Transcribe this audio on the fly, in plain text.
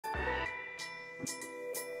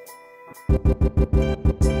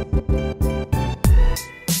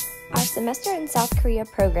Our Semester in South Korea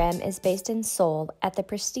program is based in Seoul at the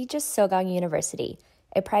prestigious Sogang University,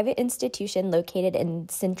 a private institution located in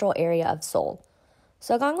the central area of Seoul.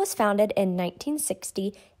 Sogang was founded in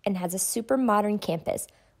 1960 and has a super modern campus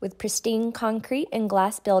with pristine concrete and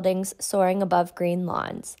glass buildings soaring above green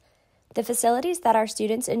lawns. The facilities that our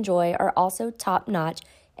students enjoy are also top-notch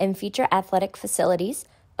and feature athletic facilities,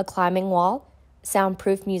 a climbing wall,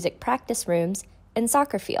 soundproof music practice rooms, and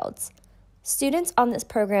soccer fields. Students on this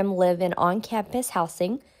program live in on-campus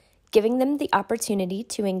housing, giving them the opportunity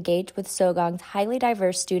to engage with Sogang's highly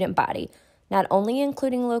diverse student body, not only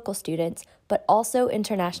including local students, but also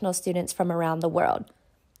international students from around the world.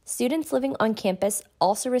 Students living on campus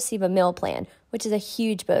also receive a meal plan, which is a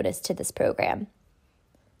huge bonus to this program.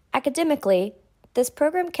 Academically, this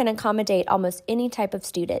program can accommodate almost any type of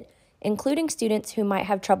student, including students who might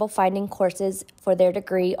have trouble finding courses for their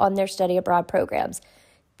degree on their study abroad programs.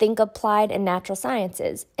 Think applied and natural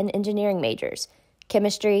sciences and engineering majors,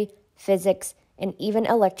 chemistry, physics, and even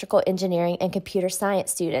electrical engineering and computer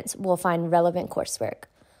science students will find relevant coursework.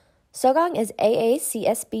 Sogang is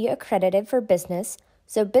AACSB accredited for business,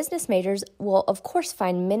 so business majors will of course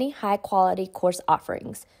find many high-quality course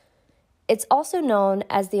offerings. It's also known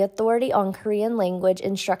as the authority on Korean language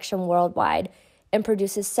instruction worldwide and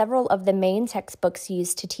produces several of the main textbooks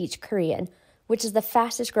used to teach Korean, which is the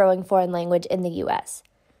fastest-growing foreign language in the U.S.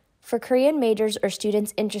 For Korean majors or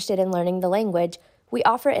students interested in learning the language, we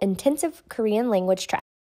offer intensive Korean language training.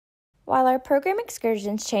 While our program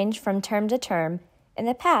excursions change from term to term, in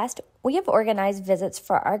the past, we have organized visits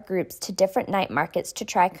for our groups to different night markets to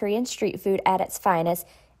try Korean street food at its finest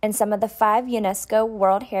in some of the 5 UNESCO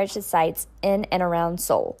World Heritage Sites in and around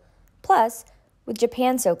Seoul. Plus, with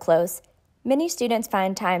Japan so close, many students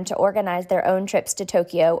find time to organize their own trips to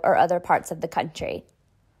Tokyo or other parts of the country.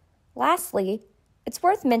 Lastly, it's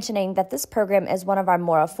worth mentioning that this program is one of our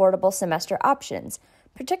more affordable semester options,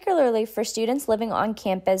 particularly for students living on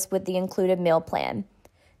campus with the included meal plan.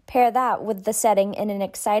 Pair that with the setting in an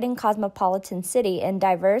exciting cosmopolitan city and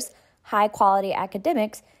diverse, high-quality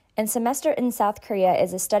academics, and Semester in South Korea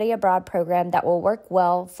is a study abroad program that will work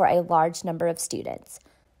well for a large number of students.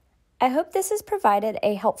 I hope this has provided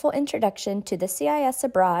a helpful introduction to the CIS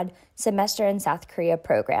Abroad Semester in South Korea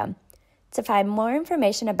program. To find more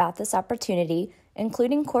information about this opportunity,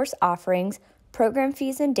 including course offerings, program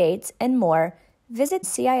fees and dates, and more, visit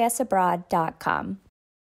cisabroad.com.